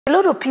A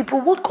lot of people,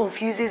 what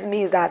confuses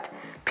me is that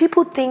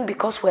people think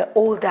because we're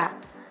older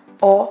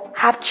or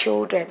have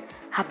children,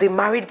 have been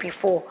married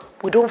before,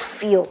 we don't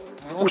feel,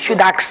 we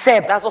should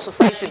accept. That's what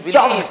society believes.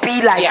 Just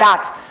be like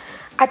that.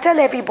 I tell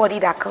everybody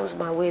that comes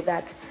my way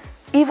that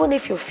even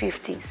if you're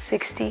 50,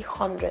 60,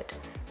 100,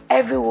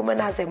 every woman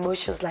has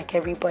emotions like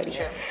everybody.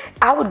 Sure.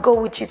 I would go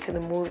with you to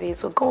the movies,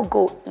 so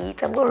go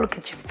eat. I'm going to look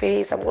at your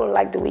face. I'm going to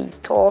like the way you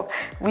talk,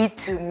 read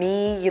to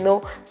me, you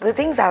know, the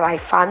things that I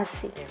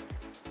fancy. Yeah.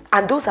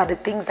 And those are the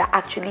things that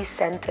actually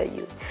center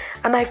you.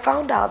 And I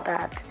found out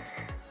that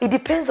it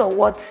depends on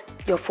what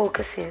your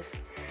focus is.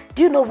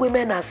 Do you know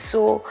women are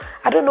so,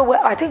 I don't know,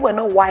 I think we're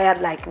not wired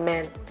like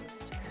men.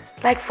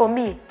 Like for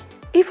me,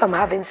 if I'm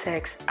having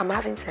sex, I'm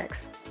having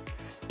sex.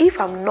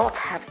 If I'm not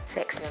having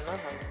sex,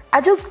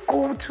 I just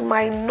go to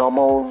my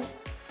normal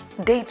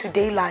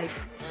day-to-day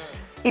life.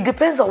 It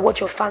depends on what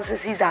your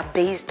fantasies are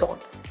based on.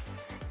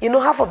 You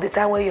know, half of the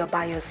time when you're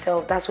by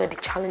yourself, that's where the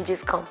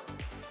challenges come.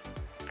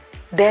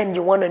 Then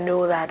you want to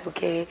know that,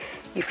 okay,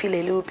 you feel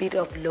a little bit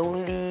of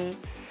lonely,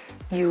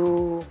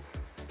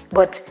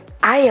 but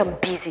I am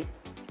busy.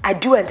 I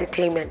do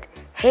entertainment.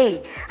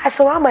 Hey, I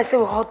surround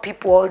myself with hot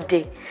people all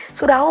day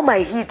so that all my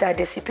heat I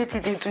dissipate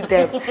it into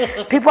them.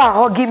 People are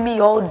hugging me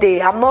all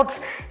day. I'm not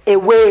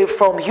away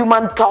from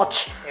human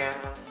touch. Yeah.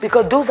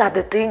 Because those are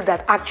the things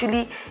that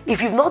actually,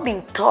 if you've not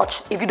been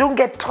touched, if you don't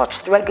get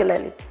touched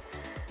regularly,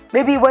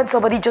 maybe when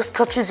somebody just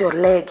touches your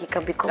leg, it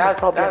can become a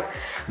problem.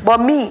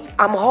 But me,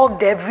 I'm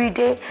hugged every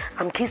day.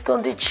 I'm kissed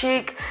on the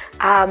cheek.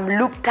 I'm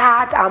looked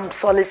at. I'm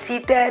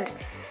solicited.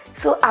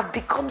 So I've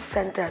become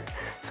centered.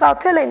 So I'll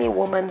tell any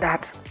woman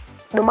that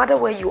no matter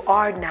where you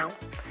are now,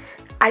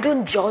 I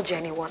don't judge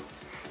anyone.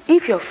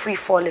 If you're free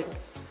falling,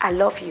 I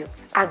love you.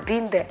 I've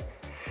been there.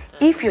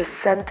 If you're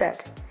centered,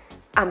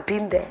 I've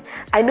been there.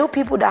 I know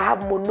people that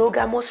have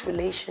monogamous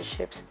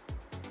relationships,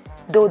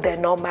 though they're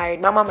not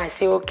married. Mama might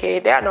say, okay,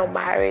 they're not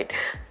married.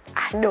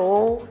 I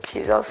know,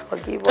 Jesus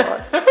forgive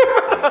us.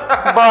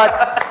 But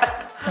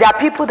there are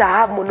people that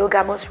have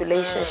monogamous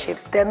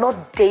relationships. They're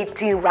not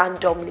dating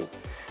randomly.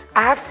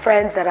 I have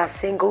friends that are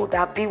single, that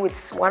have been with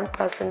one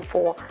person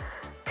for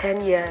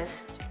 10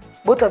 years.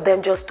 Both of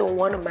them just don't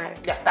want to marry.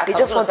 Yeah, they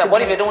just want to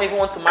what if they don't even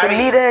want to marry?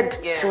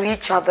 Committed to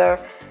each other.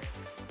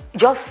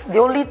 Just the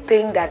only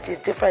thing that is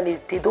different is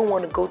they don't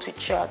want to go to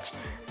church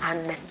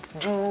and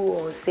do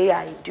or say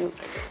I do.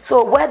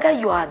 So whether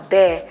you are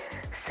there,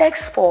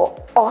 sex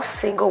for us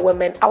single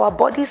women, our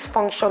bodies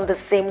function the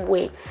same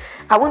way.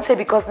 I won't say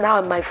because now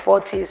in my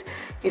 40s,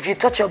 if you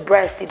touch your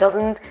breast, it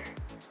doesn't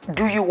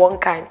do you one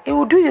kind. It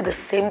will do you the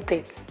same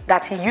thing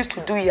that he used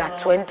to do you at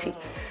 20.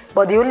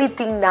 But the only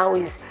thing now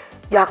is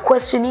you are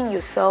questioning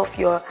yourself,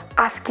 you're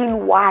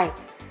asking why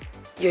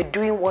you're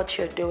doing what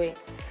you're doing.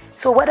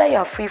 So whether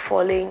you're free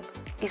falling,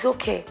 it's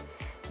okay.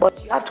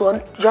 But you have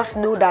to just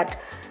know that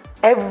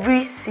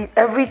every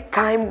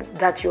time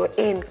that you're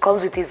in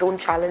comes with its own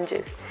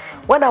challenges.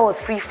 When I was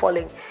free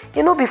falling,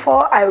 you know,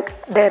 before I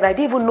didn't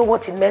even know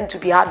what it meant to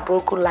be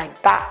heartbroken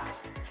like that.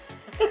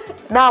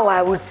 Now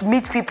I would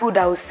meet people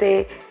that would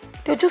say,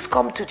 they'll just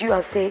come to you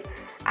and say,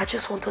 I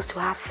just want us to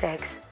have sex.